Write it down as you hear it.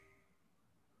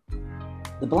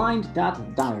The Blind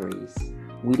Dad Diaries.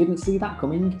 We didn't see that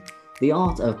coming. The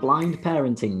art of blind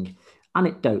parenting.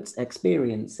 Anecdotes,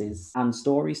 experiences, and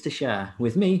stories to share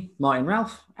with me, Martin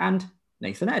Ralph, and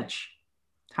Nathan Edge.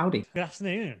 Howdy. Good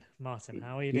afternoon, Martin.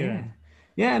 How are you Yeah. doing?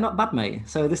 Yeah, not bad, mate.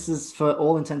 So this is for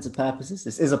all intents and purposes.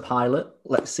 This is a pilot.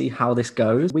 Let's see how this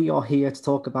goes. We are here to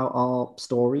talk about our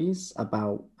stories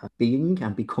about being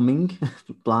and becoming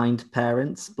blind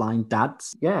parents, blind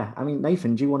dads. Yeah, I mean,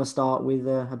 Nathan, do you want to start with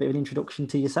a bit of an introduction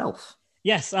to yourself?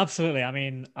 Yes, absolutely. I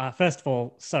mean, first of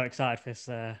all, so excited for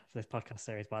this podcast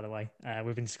series. By the way,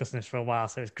 we've been discussing this for a while,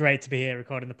 so it's great to be here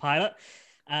recording the pilot.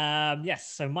 Yes,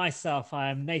 so myself, I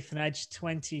am Nathan Edge,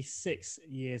 26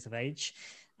 years of age,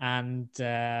 and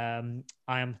I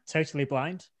am totally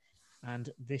blind. And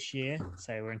this year,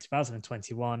 so we're in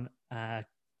 2021.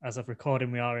 As of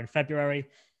recording, we are in February,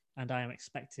 and I am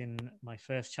expecting my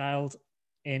first child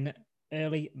in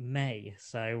early May.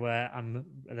 So I'm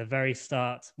at the very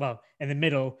start, well, in the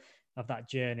middle of that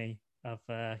journey of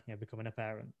becoming a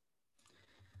parent.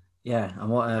 Yeah, and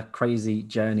what a crazy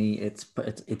journey it's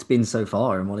been so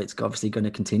far, and what it's obviously going to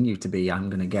continue to be.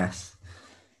 I'm going to guess.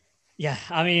 Yeah,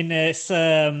 I mean it's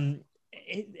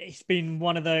been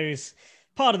one of those.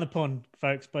 Pardon the pun,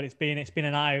 folks, but it's been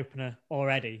an eye opener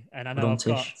already, and I know I've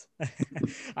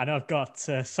got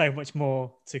Gruntish. so much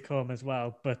more to come as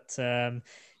well. But from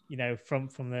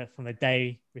the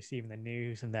day receiving the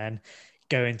news and then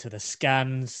going to the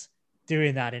scans,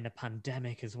 doing that in a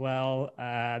pandemic as well,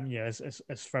 has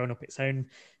thrown up its own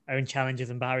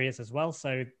challenges and barriers as well.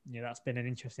 So that's been an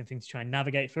interesting thing to try and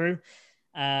navigate through.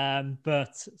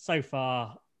 But so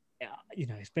far,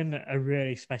 it's been a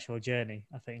really special journey,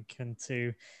 I think, and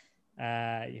to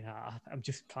I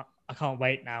can't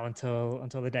wait now until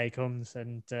the day comes,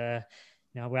 and we're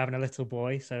having a little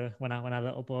boy. So when our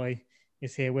little boy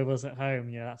is here with us at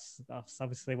home, that's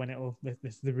obviously when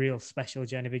the real special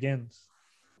journey begins.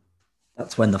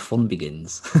 That's when the fun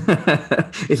begins,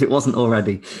 if it wasn't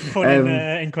already. Fun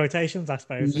in quotations, I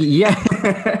suppose. Yeah.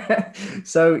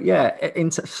 So yeah,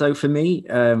 so for me,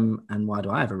 and why do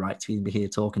I have a right to even be here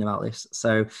talking about this?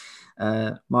 So,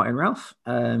 Martin Ralph,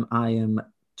 I am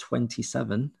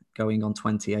 27, going on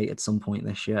 28 at some point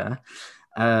this year,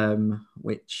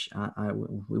 which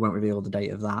we won't reveal the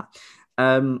date of that.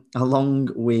 Along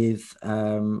with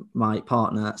my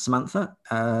partner Samantha,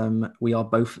 we are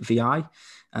both VI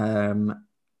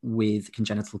with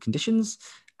congenital conditions,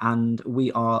 and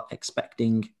we are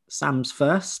expecting Sam's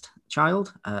first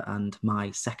child and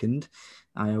my second.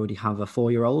 I already have a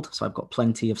 4-year-old, so I've got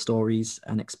plenty of stories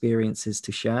and experiences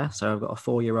to share. So I've got a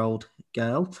 4-year-old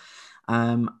girl.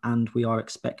 And we are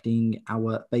expecting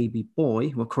our baby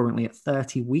boy. We're currently at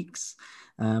 30 weeks,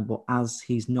 but as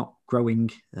he's not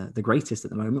growing the greatest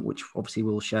at the moment, which obviously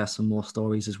we'll share some more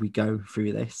stories as we go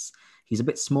through this, he's a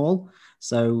bit small,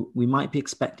 so we might be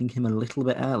expecting him a little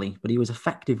bit early, but he was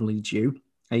effectively due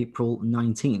April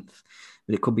 19th.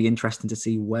 But it could be interesting to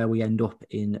see where we end up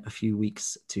in a few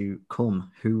weeks to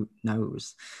come. Who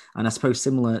knows? And I suppose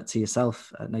similar to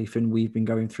yourself, Nathan, we've been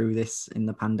going through this in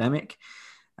the pandemic.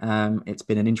 It's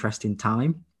been an interesting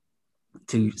time,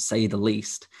 to say the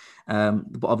least.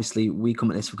 But obviously, we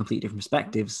come at this from completely different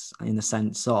perspectives in the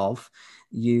sense of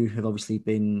you have obviously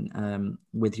been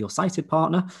with your sighted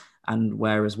partner, and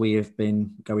whereas we have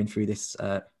been going through this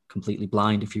completely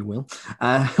blind, if you will,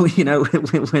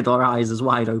 with our eyes as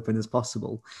wide open as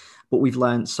possible. But we've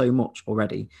learned so much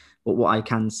already. But what I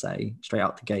can say straight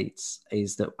out the gates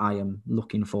is that I am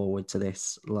looking forward to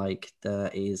this like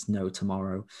there is no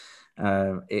tomorrow.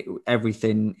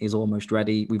 Everything is almost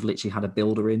ready. We've literally had a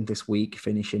builder in this week,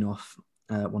 finishing off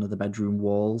one of the bedroom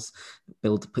walls,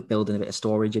 building a bit of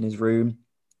storage in his room.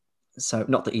 So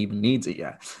not that he even needs it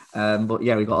yet, but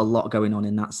yeah, we've got a lot going on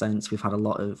in that sense. We've got a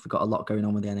lot going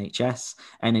on with the NHS.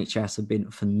 NHS have been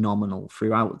phenomenal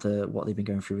throughout what they've been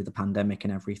going through with the pandemic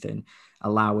and everything,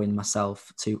 allowing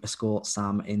myself to escort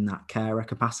Sam in that carer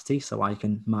capacity, so I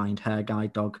can mind her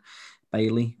guide dog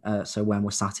Bailey. So when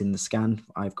we're sat in the scan,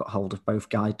 I've got hold of both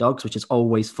guide dogs, which is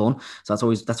always fun. So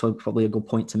that's probably a good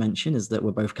point to mention, is that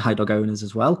we're both guide dog owners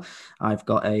as well. I've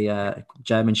got a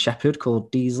German Shepherd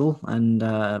called Diesel, and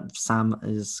Sam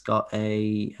has got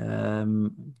a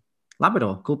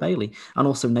Labrador called Bailey. And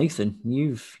also Nathan,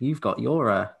 you've got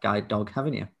your guide dog,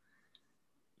 haven't you?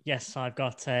 Yes, I've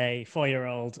got a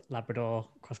 4-year-old Labrador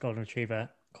cross golden retriever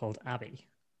called Abby.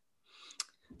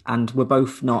 And we're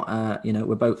both not,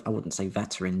 we're both, I wouldn't say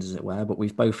veterans, as it were, but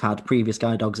we've both had previous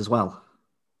guide dogs as well.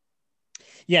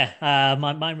 Yeah,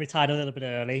 mine retired a little bit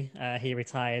early. He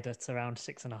retired at around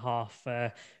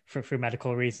 6.5 through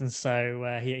medical reasons.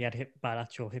 So he had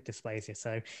bilateral hip dysplasia.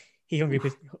 So he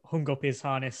hung up his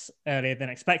harness earlier than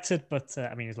expected, but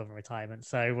I mean, he's loving retirement.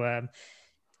 So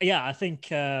yeah, I think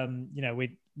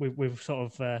we've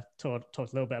sort of talked a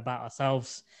little bit about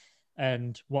ourselves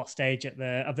and what stage of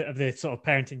the sort of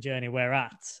parenting journey we're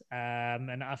at,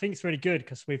 and I think it's really good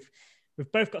because we've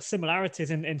both got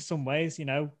similarities in some ways.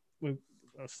 We'll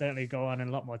certainly go on in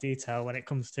a lot more detail when it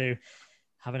comes to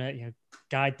having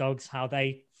guide dogs, how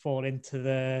they fall into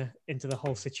the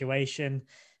whole situation.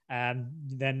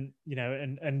 Then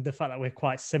and the fact that we're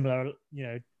quite similar,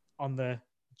 on the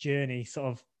journey, sort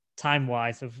of time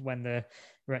wise, of when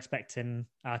we're expecting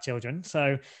our children.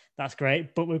 So that's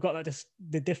great. But we've got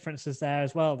the differences there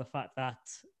as well. The fact that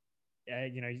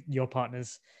your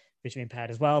partner's visually impaired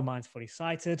as well, mine's fully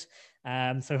sighted.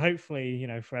 So hopefully,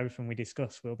 for everything we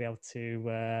discuss, we'll be able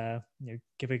to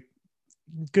give a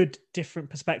good different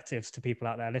perspectives to people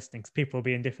out there listening, because people will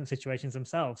be in different situations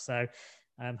themselves. So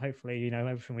hopefully,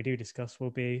 everything we do discuss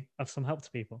will be of some help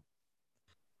to people.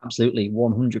 Absolutely,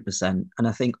 100%. And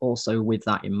I think also with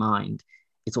that in mind,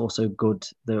 it's also good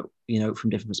that, from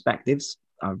different perspectives,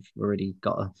 I've already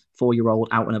got a 4-year-old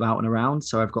out and about and around.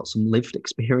 So I've got some lived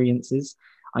experiences.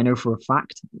 I know for a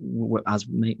fact, as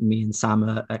me and Sam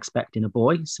are expecting a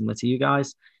boy, similar to you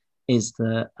guys, is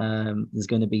that there's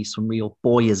going to be some real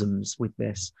boyisms with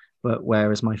this. But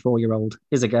whereas my 4-year-old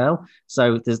is a girl,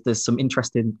 so there's some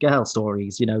interesting girl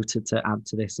stories, to add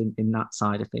to this in that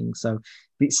side of things. So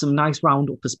it's some nice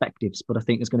round-up perspectives, but I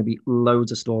think there's going to be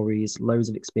loads of stories, loads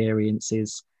of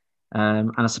experiences.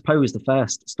 And I suppose the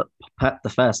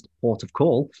first port of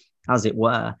call, as it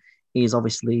were, is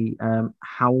obviously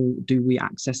how do we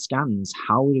access scans?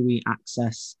 How do we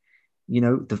access,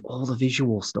 all the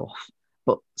visual stuff?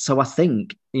 But so I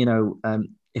think,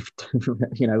 if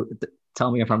tell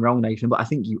me if I'm wrong, Nathan, but I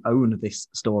think you own this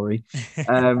story.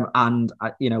 And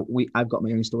I've got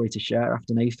my own story to share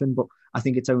after Nathan, but I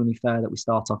think it's only fair that we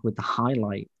start off with the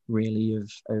highlight really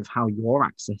of how you're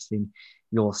accessing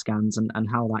your scans and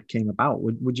how that came about.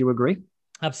 Would you agree?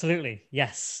 Absolutely,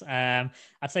 yes. I'd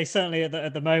say certainly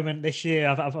at the moment this year,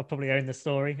 I've probably owned the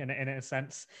story in a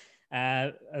sense.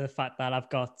 The fact that I've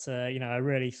got a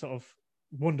really sort of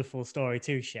wonderful story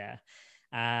to share.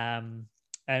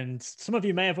 And some of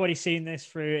you may have already seen this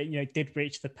through, it did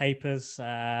reach the papers,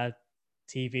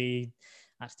 TV.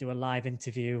 I had to do a live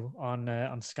interview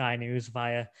on Sky News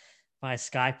via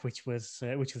Skype, which was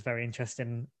very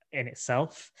interesting in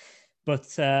itself. But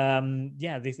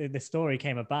yeah, the story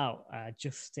came about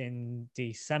just in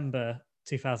December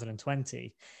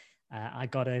 2020. I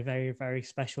got a very, very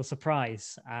special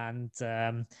surprise. And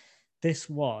this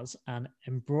was an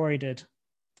embroidered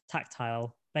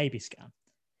tactile baby scan.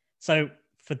 So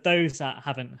for those that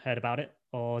haven't heard about it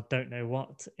or don't know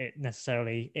what it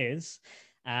necessarily is,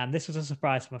 this was a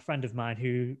surprise from a friend of mine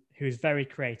who's very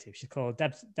creative. She's called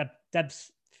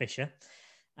Debs Fisher.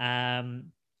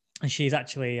 And she's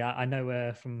actually, I know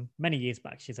her from many years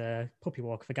back. She's a puppy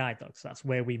walker for guide dogs. So that's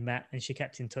where we met, and she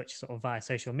kept in touch sort of via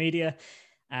social media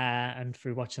and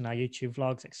through watching our YouTube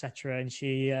vlogs, etc. And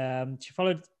she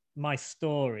followed my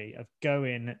story of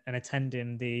going and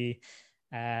attending the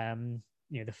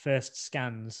first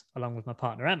scans along with my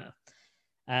partner Emma.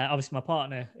 Obviously, my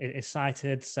partner is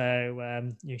sighted,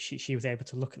 so she was able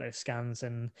to look at those scans,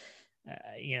 and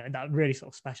that really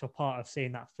sort of special part of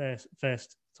seeing that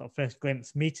first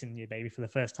glimpse, meeting your baby for the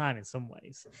first time in some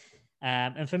ways.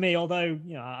 And for me, although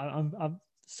I've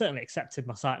certainly accepted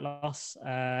my sight loss,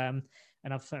 and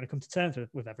I've certainly come to terms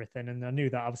with everything, and I knew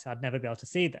that obviously I'd never be able to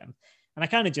see them, and I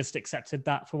kind of just accepted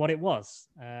that for what it was,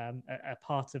 a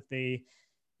part of the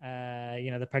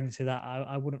the pregnancy that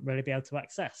I wouldn't really be able to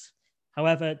access.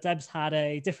 However, Debs had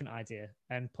a different idea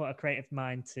and put a creative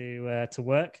mind to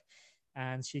work,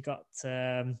 and she got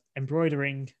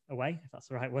embroidering away, if that's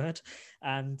the right word,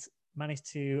 and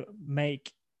managed to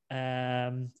make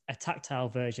a tactile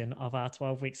version of our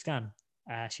 12-week scan.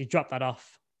 She dropped that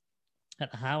off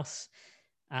at the house.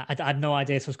 I had no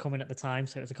idea this was coming at the time,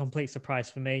 so it was a complete surprise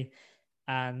for me.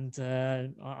 And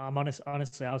I'm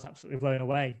honestly, I was absolutely blown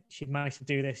away. She'd managed to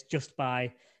do this just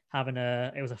by having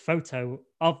it was a photo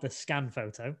of the scan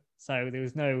photo. So there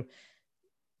was no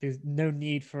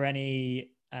need for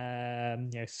any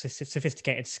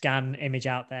sophisticated scan image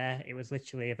out there. It was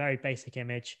literally a very basic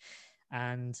image.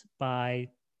 And by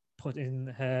putting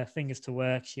her fingers to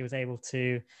work, she was able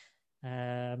to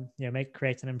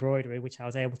create an embroidery, which I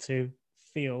was able to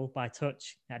feel by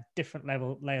touch at different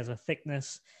layers of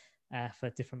thickness for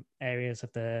different areas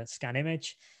of the scan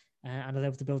image, and I was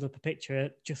able to build up a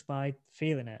picture just by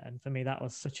feeling it. And for me, that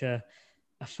was such a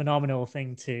phenomenal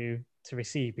thing to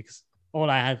receive, because all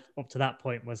I had up to that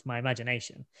point was my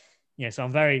imagination. So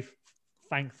I'm very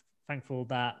thankful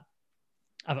that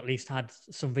I've at least had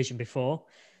some vision before.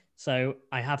 So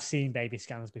I have seen baby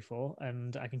scans before,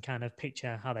 and I can kind of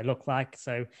picture how they look like.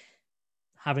 So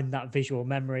having that visual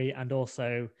memory, and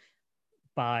also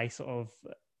by sort of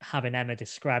having Emma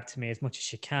describe to me as much as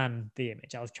she can the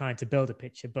image. I was trying to build a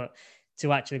picture, but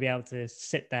to actually be able to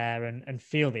sit there and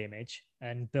feel the image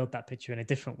and build that picture in a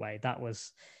different way, that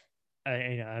was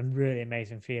a really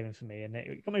amazing feeling for me, and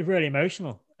it got me really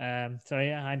emotional. So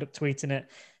yeah, I ended up tweeting it,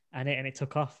 and it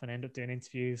took off, and I ended up doing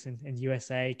interviews in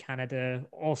USA, Canada,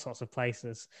 all sorts of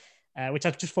places, which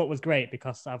I just thought was great,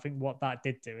 because I think what that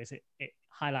did do is it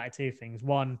highlighted two things.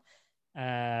 One,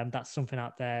 that something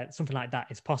out there, something like that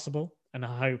is possible. And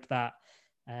I hope that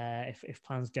if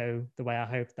plans go the way I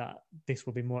hope, that this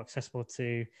will be more accessible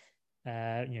to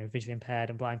visually impaired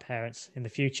and blind parents in the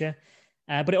future.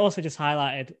 But it also just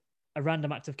highlighted a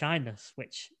random act of kindness,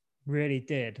 which really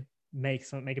did make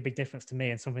a big difference to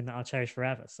me, and something that I'll cherish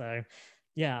forever. So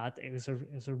yeah, it was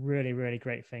a really, really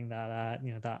great thing that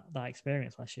that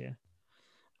experience last year.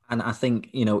 And I think,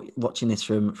 watching this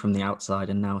from the outside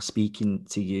and now speaking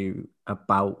to you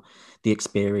about the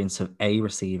experience of A,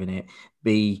 receiving it,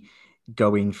 B,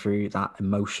 going through that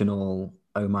emotional,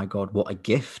 oh my God, what a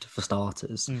gift for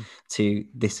starters, to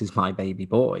this is my baby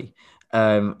boy.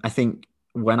 I think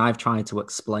when I've tried to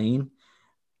explain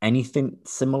anything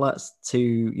similar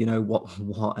to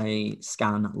what a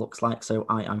scan looks like, so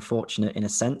I'm fortunate in a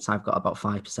sense. I've got about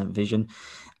 5% vision.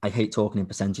 I hate talking in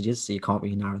percentages, so you can't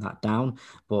really narrow that down.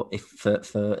 But if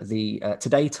for the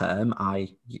today term,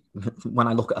 when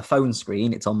I look at a phone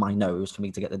screen, it's on my nose for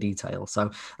me to get the detail, so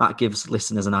that gives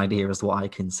listeners an idea as to what I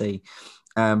can see.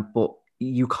 But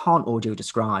you can't audio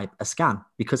describe a scan,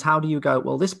 because how do you go,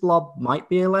 well, this blob might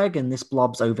be a leg and this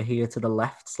blob's over here to the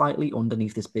left slightly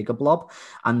underneath this bigger blob,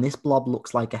 and this blob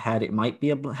looks like a head, it might be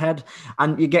a head,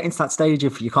 and you get into that stage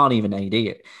of you can't even AD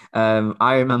it.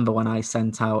 I remember when I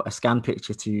sent out a scan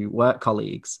picture to work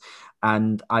colleagues,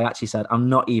 and I actually said, I'm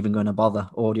not even going to bother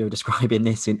audio describing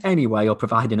this in any way or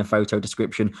providing a photo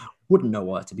description, wouldn't know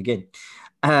where to begin.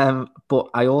 But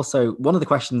I also, one of the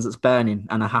questions that's burning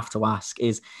and I have to ask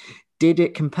is, did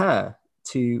it compare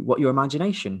to what your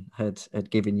imagination had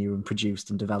given you and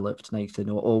produced and developed, Nathan,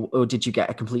 or did you get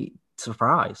a complete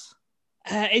surprise?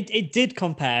 It did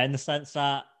compare, in the sense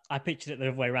that I pictured it the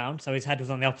other way around. So his head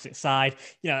was on the opposite side.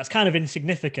 It's kind of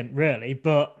insignificant, really,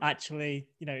 but actually,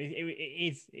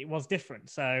 it was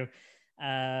different. So,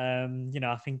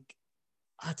 I think,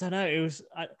 I don't know. It's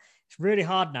really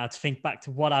hard now to think back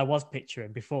to what I was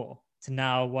picturing before to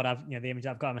now what I've, the image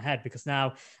I've got in my head, because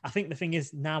now I think the thing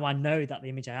is, now I know that the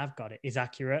image I have got it is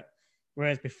accurate.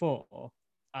 Whereas before,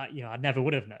 I never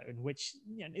would have known, which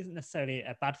isn't necessarily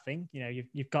a bad thing.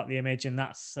 You've got the image, and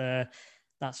that's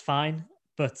fine.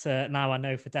 But now I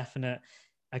know for definite,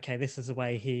 okay, this is the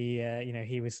way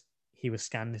he was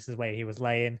scanned. This is the way he was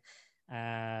laying,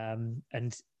 and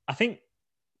I think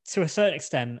to a certain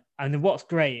extent. And what's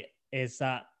great is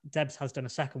that Debs has done a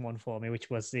second one for me,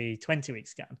 which was the 20-week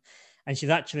scan, and she's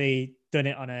actually done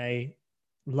it on a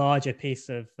larger piece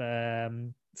of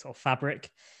sort of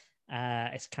fabric.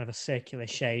 It's kind of a circular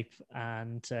shape,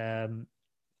 and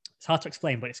it's hard to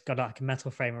explain, but it's got like a metal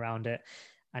frame around it,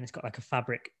 and it's got like a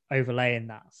fabric overlaying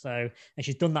that. So, and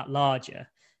she's done that larger,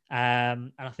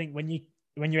 and I think when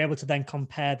you're able to then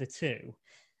compare the two,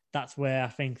 that's where I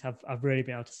think I've really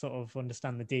been able to sort of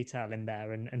understand the detail in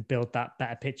there, and build that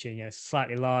better picture.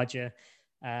 Slightly larger,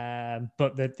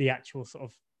 but the actual sort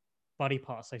of body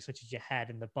parts, so such as your head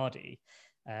and the body,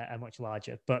 are much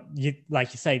larger. But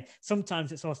like you say,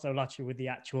 sometimes it's also larger with the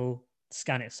actual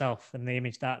scan itself and the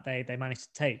image that they managed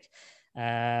to take.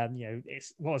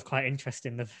 It's what was quite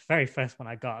interesting. The very first one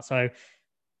I got, so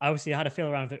obviously I had to feel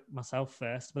around with it myself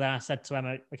first, but then I said to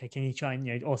Emma, okay, can you try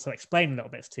and also explain little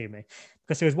bits to me?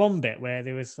 Because there was one bit where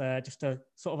there was just a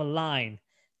sort of a line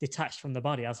detached from the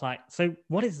body. I was like, so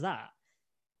what is that?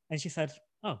 And she said,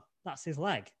 oh, that's his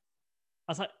leg.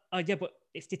 I was like, oh yeah, but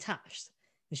it's detached.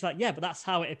 And she's like, yeah, but that's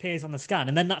how it appears on the scan.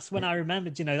 And then that's when I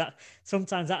remembered, that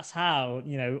sometimes that's how,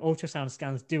 ultrasound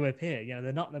scans do appear.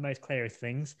 They're not the most clearest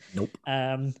things. Nope.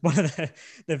 One of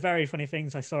the very funny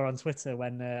things I saw on Twitter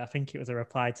when I think it was a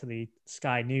reply to the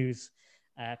Sky News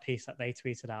piece that they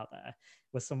tweeted out there,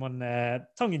 was someone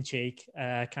tongue in cheek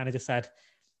kind of just said,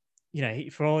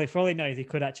 for all he knows, he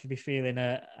could actually be feeling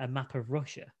a map of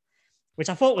Russia, which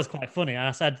I thought was quite funny. And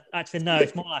I said, actually, no,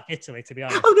 it's more like Italy, to be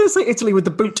honest. I was going to say Italy with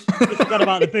the boot. You forgot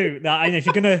about the boot. That, if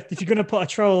you're gonna put a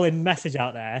trolling message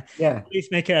out there, Yeah, at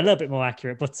least make it a little bit more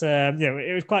accurate. But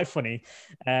it was quite funny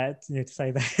to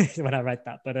say that when I read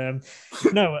that. But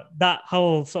no, that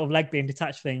whole sort of leg being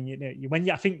detached thing.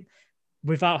 I think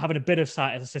without having a bit of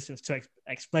sight as assistance to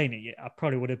explain it, I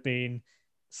probably would have been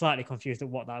slightly confused at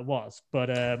what that was. But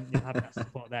having that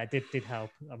support there did help,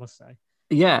 I must say.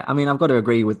 Yeah, I mean, I've got to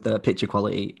agree with the picture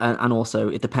quality, and also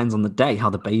it depends on the day how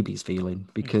the baby's feeling.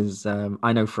 Because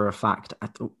I know for a fact,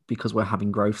 because we're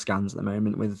having growth scans at the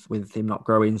moment with him not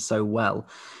growing so well,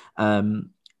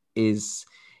 is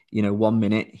 1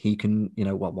 minute he can,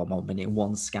 one minute in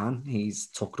one scan he's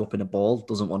tucked up in a ball,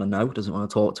 doesn't want to know, doesn't want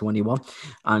to talk to anyone,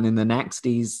 and in the next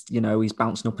he's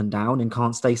bouncing up and down and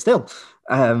can't stay still,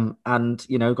 and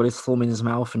got his thumb in his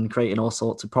mouth and creating all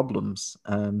sorts of problems.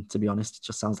 To be honest, it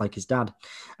just sounds like his dad.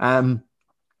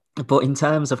 But in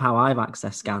terms of how I've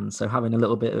accessed scans, so having a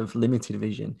little bit of limited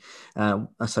vision,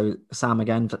 so Sam,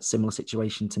 again, that's similar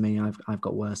situation to me. I've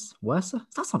got worse.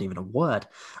 That's not even a word.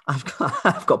 I've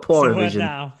got poorer It's a word vision.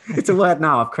 now. It's a word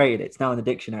now. I've created it. It's now in the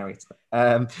dictionary.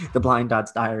 The Blind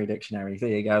Dad's Diary Dictionary. There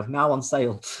you go. Now on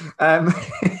sale.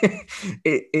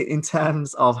 In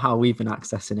terms of how we've been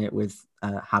accessing it with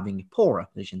having poorer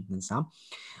vision than Sam,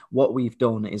 what we've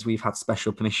done is we've had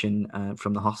special permission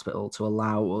from the hospital to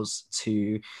allow us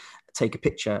to take a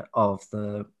picture of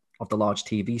the large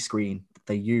TV screen that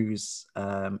they use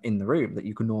in the room that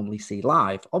you can normally see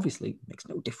live. Obviously, it makes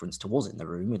no difference to us in the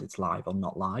room whether it's live or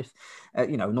not live.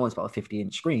 Normally about a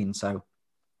 50-inch screen, so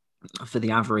for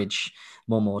the average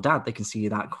mum or dad, they can see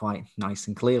that quite nice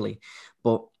and clearly.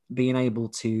 But being able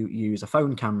to use a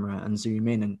phone camera and zoom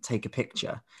in and take a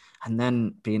picture, and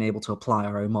then being able to apply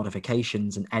our own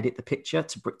modifications and edit the picture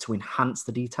to enhance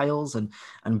the details and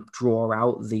draw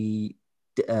out the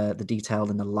detail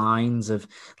and the lines of,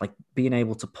 like, being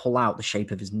able to pull out the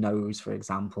shape of his nose, for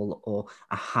example, or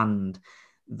a hand.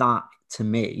 That to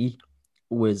me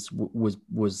was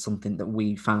something that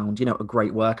we found, a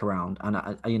great workaround.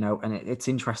 And it's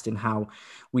interesting how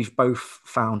we've both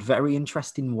found very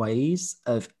interesting ways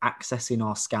of accessing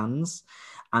our scans,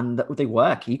 and that they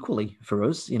work equally for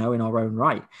us, in our own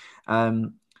right.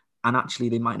 And actually,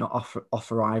 they might not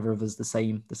offer either of us the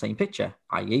same picture,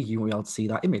 i.e., you will be able to see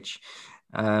that image.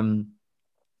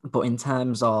 But in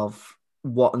terms of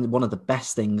one of the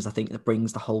best things, I think, that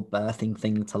brings the whole birthing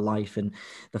thing to life, and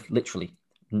literally,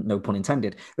 no pun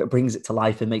intended, that brings it to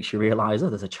life and makes you realize, oh,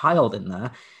 there's a child in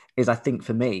there, is, I think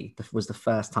for me, was the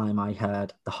first time I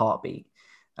heard the heartbeat.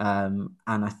 And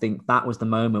I think that was the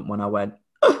moment when I went,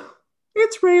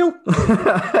 it's real.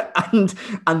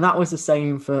 and that was the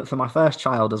same for my first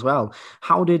child as well.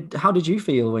 How did you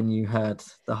feel when you heard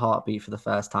the heartbeat for the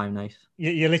first time, Nate?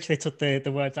 You literally took the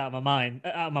words out of my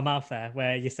mouth there,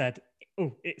 where you said,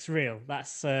 "Oh, it's real." That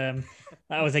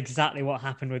was exactly what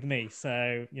happened with me.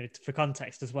 So, for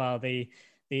context as well, the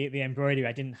embroidery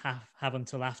I didn't have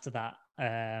until after that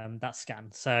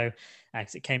scan. So,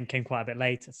 because it came quite a bit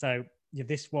later. So,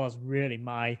 this was really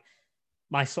my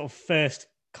sort of first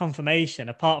confirmation,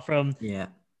 apart from Yeah.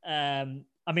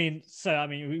 we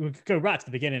could go right to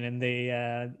the beginning in the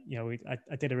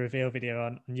I did a reveal video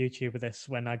on YouTube with this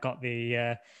when I got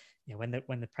the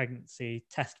when the pregnancy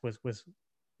test was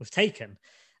taken,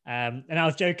 and I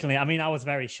was jokingly, I was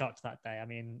very shocked that day.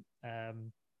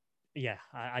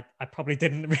 I probably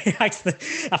didn't react.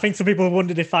 I think some people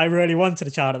wondered if I really wanted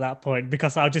a child at that point,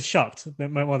 because I was just shocked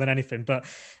more than anything. But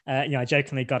I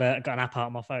jokingly got an app out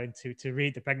on my phone to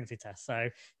read the pregnancy test. So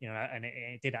and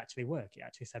it did actually work. It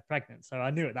actually said pregnant. So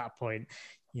I knew at that point.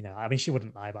 She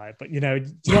wouldn't lie about it, but do you know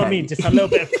what I mean? Just a little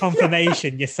bit of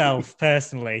confirmation yourself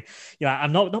personally.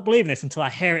 I'm not believing this until I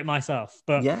hear it myself.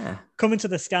 But yeah, coming to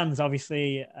the scans,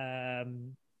 obviously.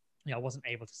 I wasn't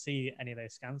able to see any of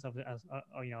those scans.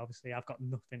 Obviously, I've got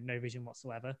no vision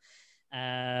whatsoever.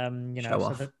 Show so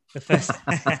off. the first,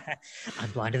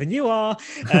 I'm blinder than you are.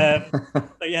 But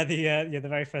the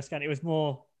very first scan, it was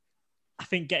more, I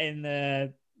think, getting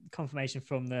the confirmation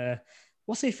from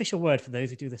what's the official word for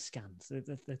those who do the scans?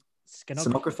 The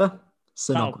Sonographer.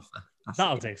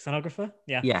 That'll do. Sonographer?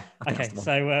 Yeah. Yeah. I think Okay. that's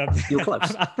the one. So You're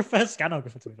close. I prefer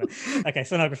scanographer, to be fair. Okay,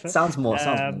 sonographer. sounds more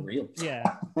real.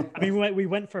 Yeah. We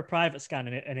went for a private scan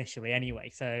initially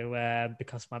anyway. So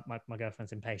because my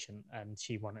girlfriend's impatient and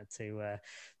she wanted to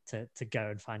go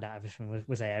and find out everything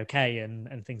was okay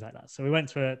and things like that. So we went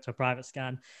to a private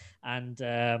scan, and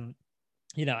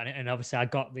and obviously I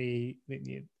got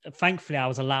thankfully I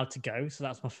was allowed to go. So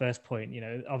that's my first point.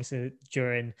 Obviously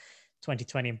during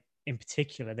 2020 in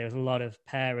particular, there was a lot of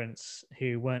parents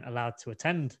who weren't allowed to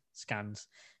attend scans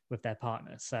with their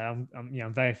partners. So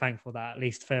I'm very thankful that at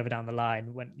least further down the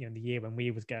line, when the year when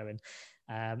we was going,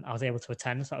 I was able to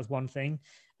attend. So that was one thing.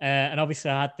 And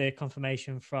obviously I had the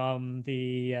confirmation from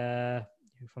a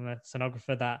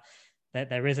sonographer that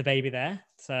there is a baby there.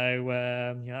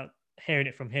 So hearing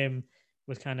it from him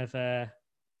was kind of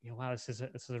wow, this is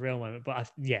a real moment. But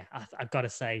I've got to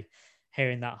say,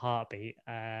 hearing that heartbeat,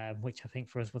 which I think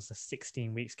for us was a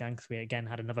 16-week scan, because we again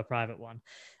had another private one.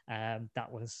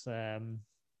 That was a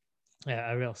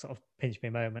real sort of pinch me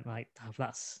moment. Like, oh,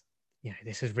 that's,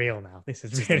 this is real now. This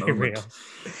is This is the really moment.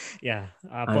 real. Yeah,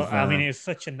 but I've I mean, it was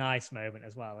such a nice moment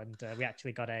as well, and we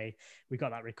actually got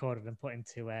that recorded and put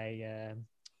into I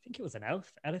think it was an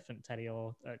elephant teddy,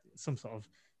 or some sort of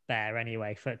bear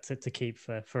anyway, to keep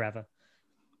for forever.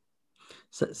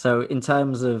 So in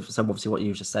terms of, so obviously what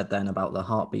you just said then about the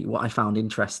heartbeat, what I found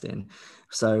interesting,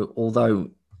 so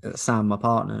although Sam, my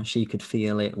partner, she could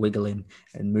feel it wiggling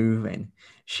and moving,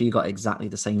 she got exactly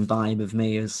the same vibe of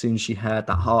me. As soon as she heard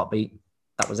that heartbeat,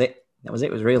 that was it. That was it.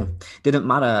 It was real. Didn't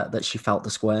matter that she felt the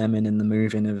squirming and the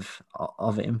moving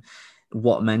of him.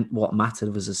 What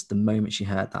mattered was just the moment she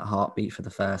heard that heartbeat for the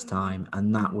first time,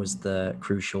 and that was the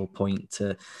crucial point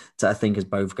to I think, as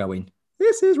both going,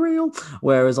 this is real.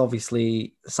 Whereas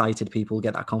obviously sighted people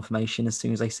get that confirmation as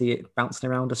soon as they see it bouncing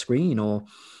around a screen, or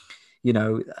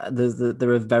there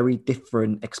are very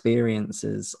different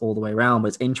experiences all the way around. But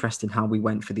it's interesting how we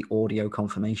went for the audio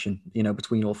confirmation,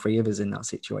 between all three of us in that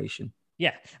situation.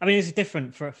 Yeah, I mean, it's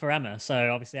different for Emma.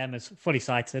 So obviously Emma's fully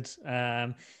sighted,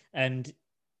 and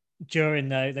during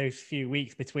those few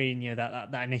weeks between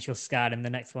that initial scan and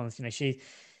the next ones,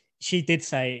 she did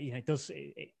say,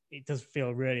 it does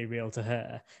feel really real to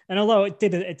her. And although it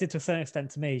did to a certain extent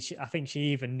to me, I think she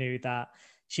even knew that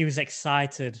she was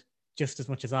excited just as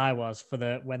much as I was for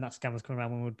when that scan was coming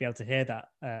around, when we'd be able to hear that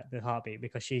the heartbeat,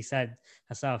 because she said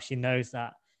herself, she knows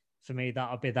that for me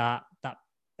that'll be that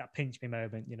pinch me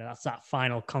moment. That's that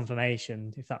final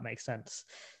confirmation, if that makes sense.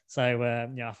 So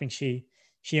I think she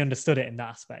understood it in that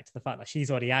aspect, the fact that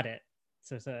she's already had it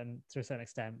to a certain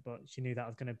extent, but she knew that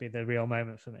was going to be the real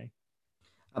moment for me.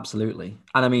 Absolutely.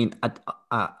 And I mean,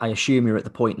 I assume you're at the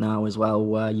point now as well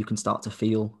where you can start to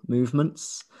feel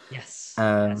movements. Yes,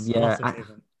 a Yeah, lot of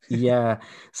movement. yeah.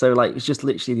 So like, it's just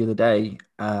literally the other day,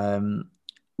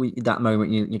 that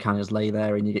moment you kind of just lay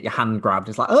there and you get your hand grabbed.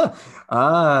 It's like,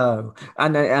 oh,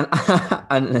 and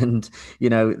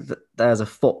there's a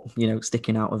foot,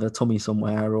 sticking out of a tummy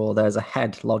somewhere, or there's a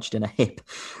head lodged in a hip,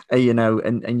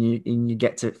 and you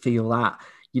get to feel that,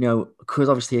 because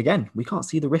obviously, again, we can't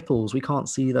see the ripples, we can't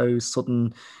see those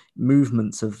sudden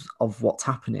movements of what's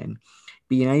happening.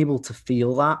 Being able to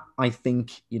feel that, I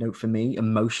think, for me,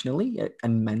 emotionally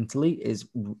and mentally, is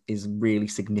really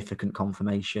significant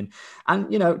confirmation.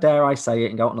 And dare I say it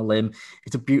and go out on a limb,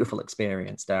 it's a beautiful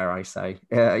experience, dare I say,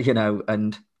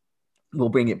 and we'll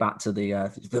bring it back to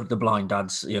the blind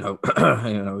dads, in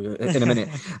a minute.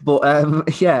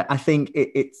 But yeah, I think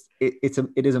it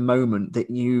is a moment that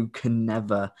you can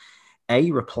never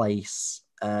replace,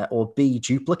 or B,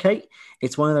 duplicate.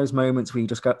 It's one of those moments where you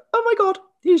just go, oh my God,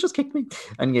 he's just kicked me.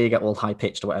 And you get all high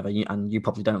pitched or whatever. And you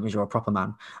probably don't, because you're a proper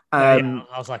man. No, yeah,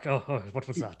 I was like, oh, what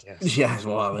was that? Yes. Yes,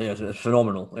 well, yes, it's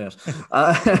phenomenal. Yes,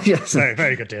 yes, Very,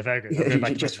 very good, dear. Very good. I'm going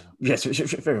back to bed now. yes,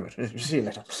 very good. See you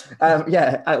later.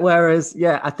 Yeah. Whereas,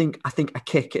 yeah, I think a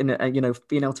kick and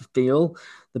being able to feel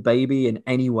the baby in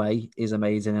any way is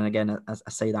amazing. And again, I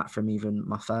say that from even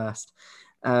my first.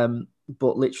 But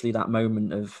literally that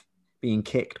moment of being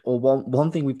kicked, or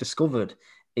one thing we've discovered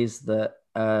is that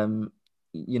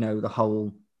the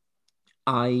whole,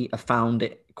 I have found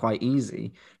it quite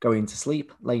easy going to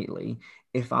sleep lately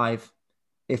if I'm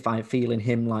feeling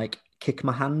him like kick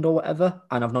my hand or whatever,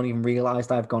 and I've not even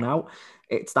realized I've gone out.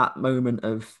 It's that moment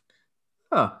of,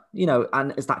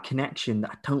 and it's that connection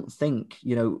that I don't think,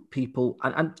 people,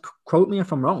 and quote me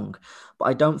if I'm wrong, but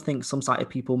I don't think some sighted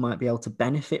people might be able to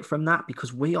benefit from that,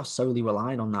 because we are solely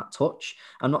relying on that touch.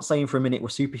 I'm not saying for a minute we're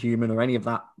superhuman or any of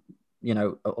that,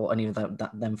 or any of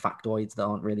them factoids that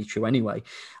aren't really true anyway.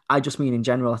 I just mean in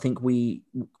general, I think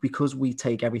because we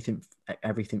take everything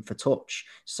for touch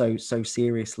so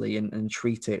seriously, and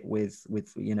treat it with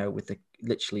the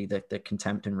literally the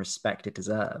contempt and respect it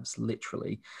deserves,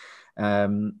 literally.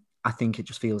 I think it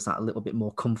just feels that a little bit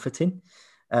more comforting.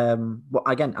 Well,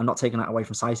 again, I'm not taking that away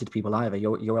from sighted people either.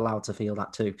 You're allowed to feel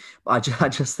that too. But I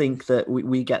just think that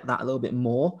we get that a little bit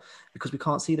more, because we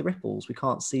can't see the ripples, we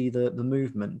can't see the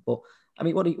movement. But I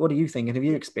mean, what do you think? And have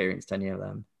you experienced any of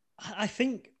them? I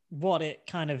think what it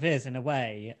kind of is, in a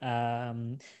way,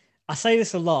 I say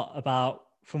this a lot about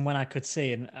from when I could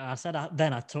see, and I said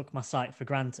then I took my sight for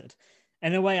granted.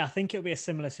 In a way, I think it'll be a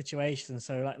similar situation.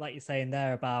 So, like you're saying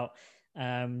there about,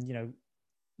 the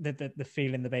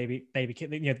feeling the baby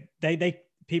kid, they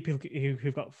people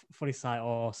who've got fully sight,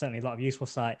 or certainly a lot of useful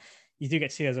sight, you do get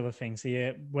to see those other things.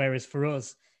 So whereas for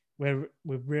us, we're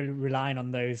really relying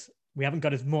on those. We haven't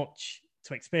got as much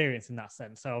to experience in that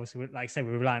sense. So obviously, like I say,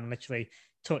 we're relying on literally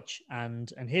touch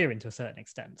and hearing to a certain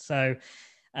extent. So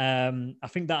I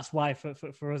think that's why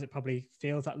for us it probably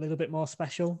feels that little bit more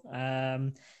special.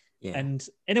 Yeah. And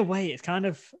in a way, it's kind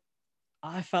of,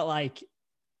 I felt like,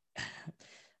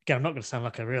 again, I'm not going to sound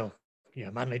like a real,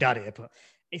 manly dad here, but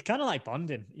it's kind of like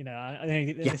bonding. I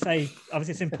think Yeah. they say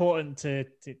obviously it's important to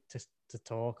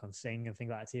talk and sing and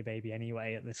things like that to your baby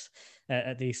anyway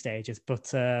at these stages.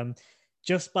 But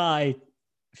just by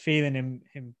feeling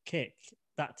him kick,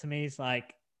 that to me is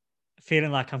like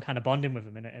feeling like I'm kind of bonding with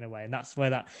him in a way, and that's where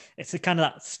that it's a kind of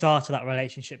that start of that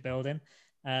relationship building,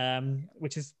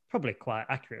 which is probably quite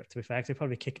accurate to be fair. Because he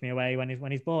probably kicked me away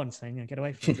when he's born, saying get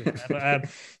away from me. But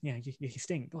you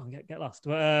stink. Go on, get lost.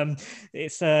 But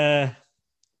it's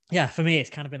yeah, for me, it's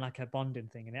kind of been like a bonding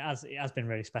thing, and it has been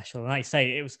really special. And like you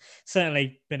say, it was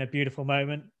certainly been a beautiful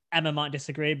moment. Emma might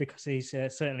disagree because he's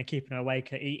certainly keeping her awake.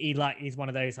 He's one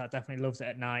of those that definitely loves it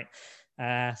at night.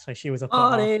 So she was up at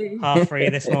Party. half 3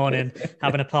 this morning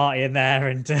having a party in there,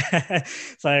 and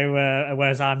so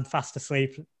whereas I'm fast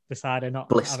asleep beside her, not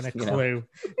Bliss, having a clue.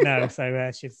 No, so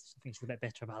I think she's a bit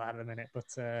bitter about that at the minute, but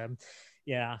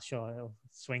yeah, sure it'll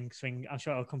swing. I'm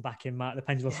sure it'll come back the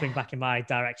pendulum will swing back in my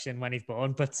direction when he's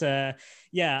born. But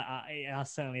yeah, it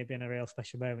has certainly been a real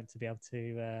special moment to be able to be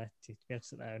able to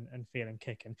sit there and feel him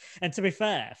kick. And to be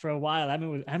fair, for a while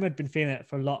Emma had been feeling it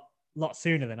for a lot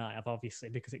sooner than I have, obviously,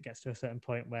 because it gets to a certain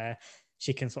point where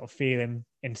she can sort of feel him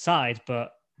inside,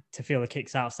 but to feel the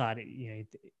kicks outside,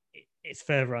 it's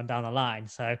further on down the line.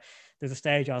 So there's a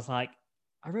stage I was like,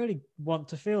 I really want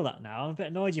to feel that now. I'm a bit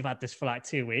annoyed you've had this for like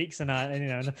 2 weeks, and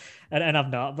and I've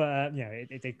not, but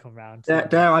it did come round.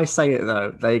 Dare I say it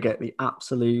though? They get the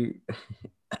absolute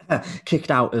kicked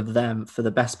out of them for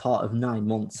the best part of 9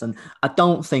 months, and I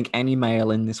don't think any male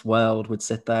in this world would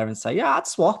sit there and say, "Yeah, I'd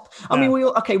swap." I mean, we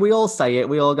all say it.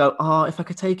 We all go, "Oh, if I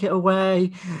could take it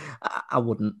away," I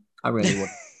wouldn't. I really wouldn't.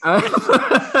 I've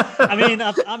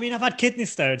had kidney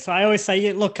stones, so I always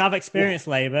say, look, I've experienced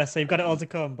labor, so you've got it all to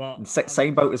come. But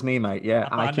Same boat as me, mate. Yeah,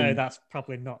 I know that's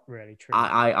probably not really true.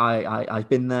 I've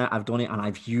been there, I've done it, and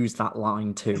I've used that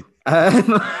line too.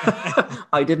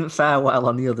 I didn't fare well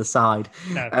on the other side.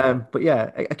 No. But yeah,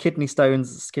 kidney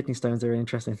stones are an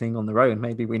interesting thing on their own.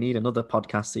 Maybe we need another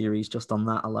podcast series just on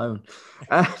that alone.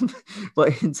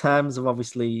 But in terms of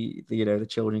obviously the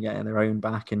children getting their own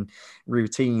back and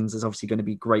routines, there's obviously going to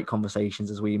be great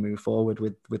conversations as we move forward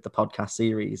with the podcast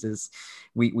series as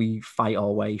we fight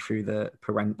our way through the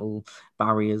parental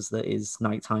barriers that is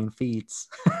nighttime feeds.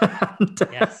 And,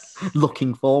 yes.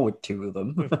 Looking forward to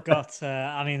them. We've got,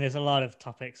 there's a lot of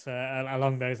topics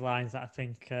along those lines that I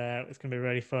think it's going to be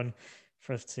really fun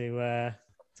for us to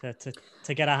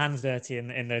get our hands dirty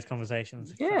in those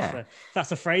conversations. Yeah.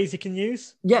 That's a phrase you can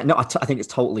use. Yeah, no, I think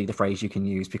it's totally the phrase you can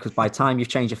use because by the time you've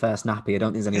changed your first nappy, I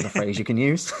don't think there's any other phrase you can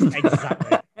use.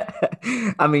 Exactly.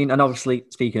 I mean, and obviously,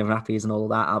 speaking of nappies and all of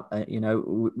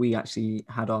that, we actually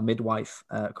had our midwife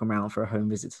come around for a home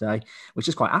visit today, which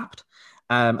is quite apt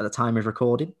at the time of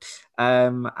recording.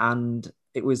 And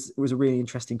it was a really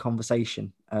interesting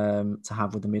conversation to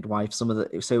have with the midwife. So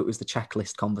it was the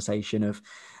checklist conversation of,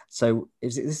 so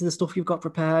this is the stuff you've got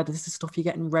prepared, this is the stuff you're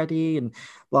getting ready, and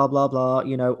blah blah blah,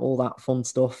 all that fun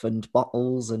stuff, and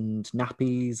bottles and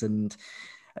nappies, and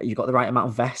you've got the right amount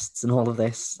of vests and all of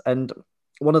this. And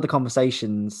one of the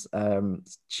conversations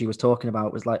she was talking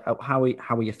about was like, how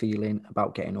are you feeling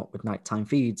about getting up with nighttime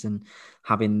feeds and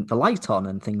having the light on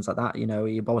and things like that? Are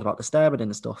you bothered about disturbing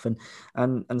and stuff?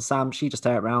 And Sam, she just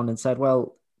turned around and said,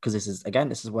 well, because this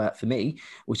is where, for me,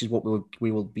 which is what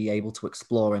we will be able to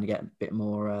explore and get a bit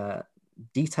more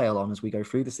detail on as we go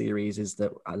through the series, is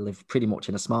that I live pretty much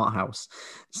in a smart house.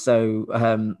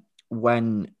 So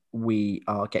when we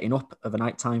are getting up of a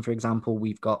night time, for example,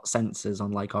 we've got sensors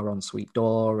on like our ensuite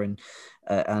door and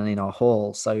in our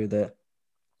hall, so that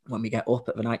when we get up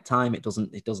at the night time, it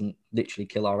doesn't literally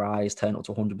kill our eyes, turn up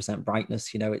to 100%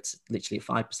 brightness. It's literally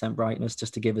 5% brightness,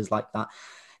 just to give us like that,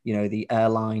 the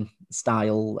airline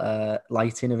style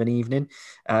lighting of an evening.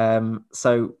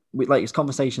 So it's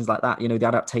conversations like that, the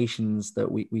adaptations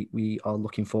that we are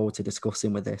looking forward to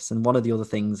discussing with this. And one of the other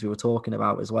things we were talking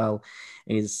about as well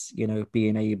is,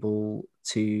 being able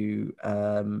to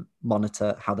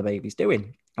monitor how the baby's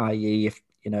doing, i.e. if,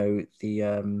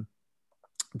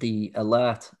 the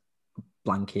alert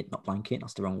not blanket,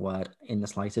 that's the wrong word in the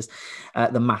slightest,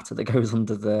 the mat that goes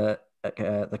under the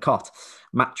cot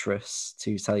mattress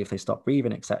to tell you if they stop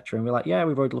breathing, etc. And we're like, yeah,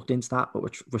 we've already looked into that, but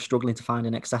we're struggling to find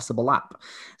an accessible app.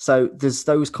 So there's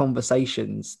those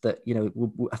conversations that, you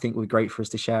know, I think would be great for us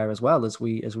to share as well as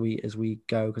we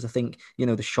go, because I think, you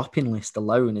know, the shopping list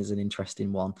alone is an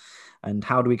interesting one. And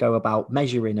how do we go about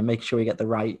measuring and making sure we get the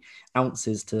right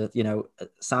ounces to, you know,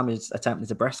 Sam is attempting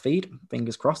to breastfeed.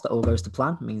 Fingers crossed that all goes to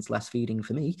plan. It means less feeding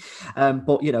for me.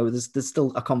 But, you know, there's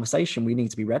still a conversation we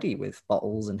need to be ready with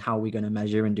bottles and how we're going to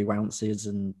measure and do ounces.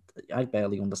 And I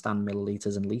barely understand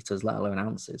milliliters and liters, let alone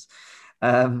ounces.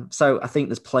 So I think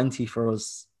there's plenty for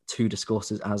us to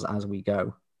discuss as we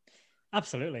go.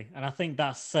 Absolutely, and I think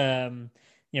that's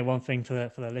one thing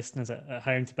for the listeners at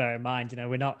home to bear in mind. You know,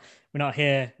 we're not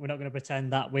here. We're not going to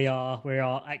pretend that we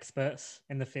are experts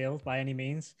in the field by any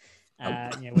means.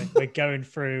 We're going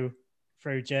through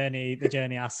the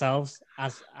journey ourselves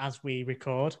as we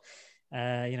record.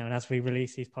 And as we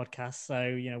release these podcasts,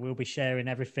 so we'll be sharing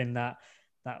everything that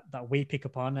we pick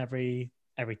up on, every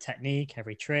technique,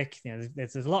 every trick.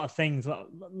 There's a lot of things,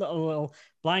 little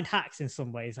blind hacks in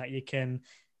some ways that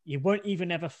you won't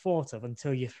even ever thought of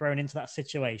until you're thrown into that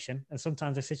situation. And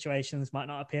sometimes the situations might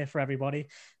not appear for everybody,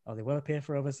 or they will appear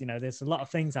for others. There's a lot of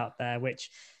things out there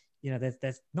which,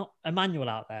 there's not a manual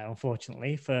out there,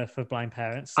 unfortunately, for blind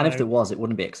parents. And if there was, it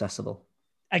wouldn't be accessible.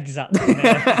 Exactly.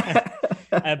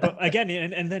 But again,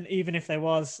 and then even if there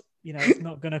was, it's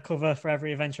not going to cover for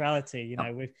every eventuality.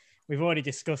 We've already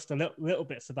discussed a little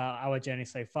bits about our journey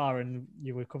so far, and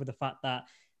we've covered the fact that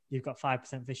you've got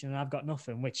 5% vision and I've got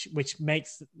nothing, which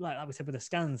makes, like we said with the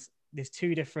scans, there's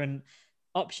two different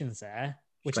options there,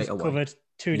 which has covered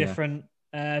two different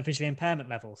visually impairment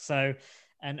levels. So,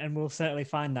 and we'll certainly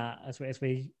find that as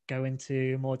we go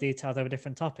into more details over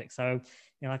different topics. So,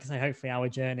 like I say, hopefully our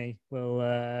journey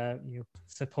will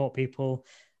support people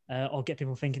or get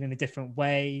people thinking in a different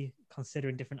way,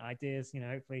 considering different ideas.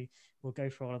 Hopefully we'll go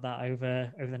through all of that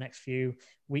over the next few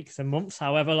weeks and months,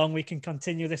 however long we can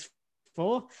continue this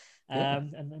for.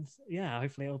 And then,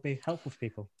 hopefully it'll be helpful for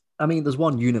people. I mean, there's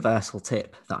one universal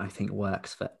tip that I think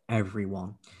works for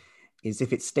everyone, is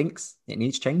if it stinks, it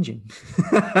needs changing.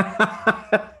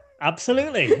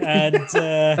 Absolutely. And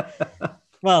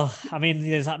well, I mean,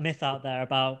 there's that myth out there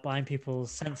about blind people's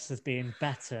senses being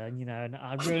better, and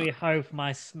I really hope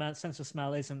my sense of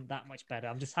smell isn't that much better.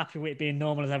 I'm just happy with it being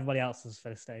normal as everybody else's for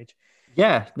this stage.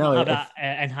 Yeah, no, not have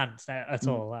that enhanced at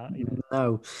all.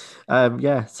 No,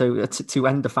 So to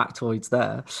end the factoids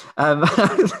there,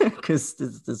 because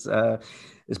there's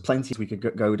plenty we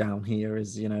could go down here,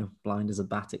 as blind as a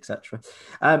bat, etc.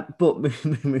 But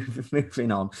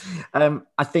moving on,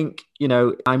 I think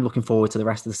I'm looking forward to the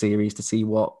rest of the series to see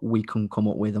what we can come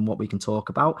up with and what we can talk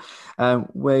about.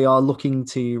 We are looking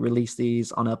to release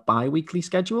these on a bi-weekly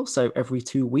schedule, so every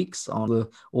 2 weeks on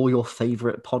all your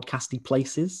favorite podcasty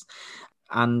places.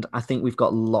 And I think we've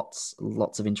got lots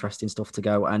of interesting stuff to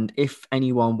go. And if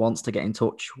anyone wants to get in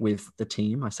touch with the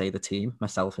team, I say the team,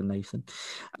 myself and Nathan,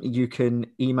 you can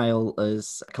email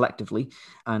us collectively,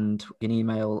 and you can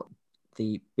email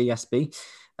the BSB,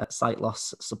 Sight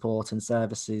Loss Support and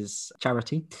Services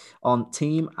Charity, on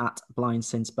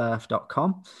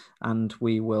team@blindsincebirth.com, and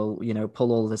we will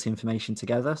pull all of this information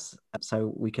together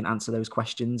so we can answer those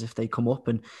questions if they come up,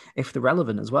 and if they're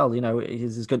relevant as well. It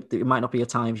is good. It might not be a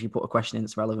time if you put a question in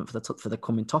that's relevant for the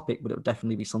coming topic, but it would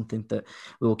definitely be something that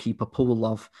we will keep a pool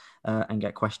of and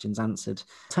get questions answered.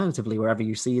 Alternatively, wherever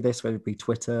you see this, whether it be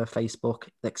Twitter, Facebook,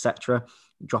 etc.,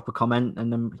 drop a comment,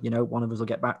 and then one of us will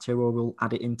get back to, or we'll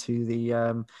add it into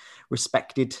the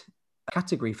respected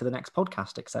category for the next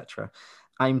podcast, etc.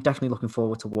 I'm definitely looking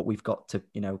forward to what we've got to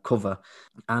cover,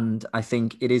 and I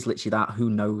think it is literally that, who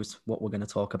knows what we're going to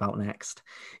talk about next.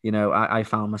 I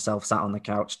found myself sat on the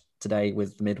couch today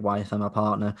with the midwife and my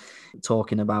partner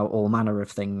talking about all manner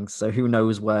of things. So who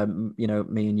knows where me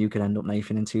and you could end up,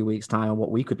 Nathan, in 2 weeks' time, or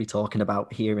what we could be talking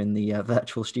about here in the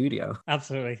virtual studio.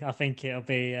 Absolutely. I think it'll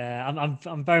be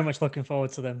I'm very much looking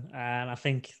forward to them, and I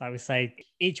think, like we say,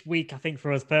 each week I think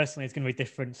for us personally is going to be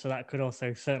different, so that could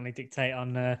also certainly dictate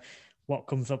on what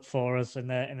comes up for us in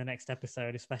the next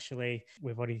episode. Especially,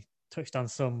 we've already touched on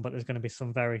some, but there's going to be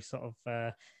some very sort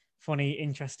of funny,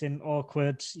 interesting,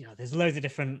 awkward. There's loads of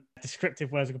different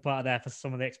descriptive words we can put out there for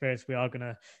some of the experience we are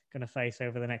gonna face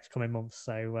over the next coming months.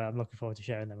 So I'm looking forward to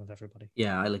sharing them with everybody.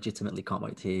 Yeah, I legitimately can't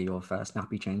wait to hear your first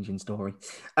nappy changing story.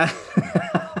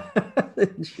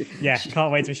 Yeah,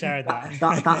 can't wait to share that.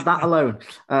 that alone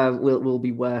will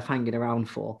be worth hanging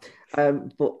around for.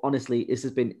 But honestly, this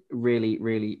has been really,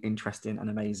 really interesting and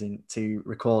amazing to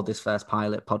record this first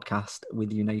pilot podcast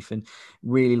with you, Nathan.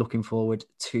 Really looking forward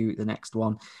to the next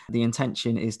one. The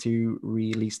intention is to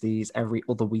release these every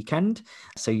other weekend.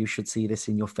 So you should see this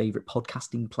in your favorite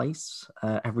podcasting place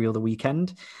every other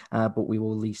weekend. But we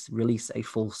will release a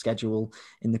full schedule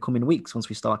in the coming weeks once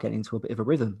we start getting into a bit of a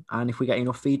rhythm. And if we get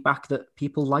enough feedback that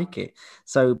people like it.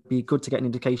 So be good to get an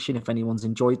indication if anyone's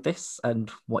enjoyed this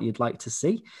and what you'd like to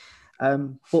see.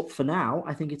 But for now,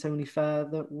 I think it's only fair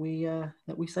that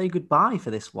we say goodbye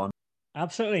for this one.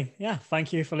 Absolutely. Yeah.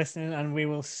 Thank you for listening, and we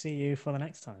will see you for the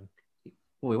next time.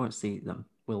 Well, we won't see them,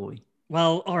 will we?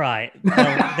 Well, all right.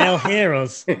 They'll hear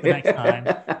us the next time.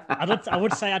 I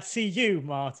would say I'd see you,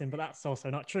 Martin, but that's also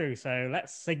not true. So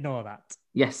let's ignore that.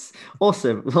 Yes.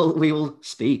 Awesome. Well, we will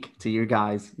speak to you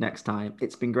guys next time.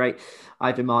 It's been great.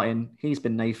 I've been Martin. He's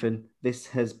been Nathan. This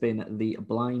has been the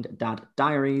Blind Dad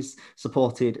Diaries,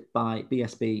 supported by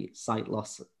BSB Sight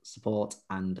Loss Support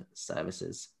and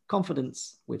Services.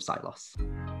 Confidence with sight loss.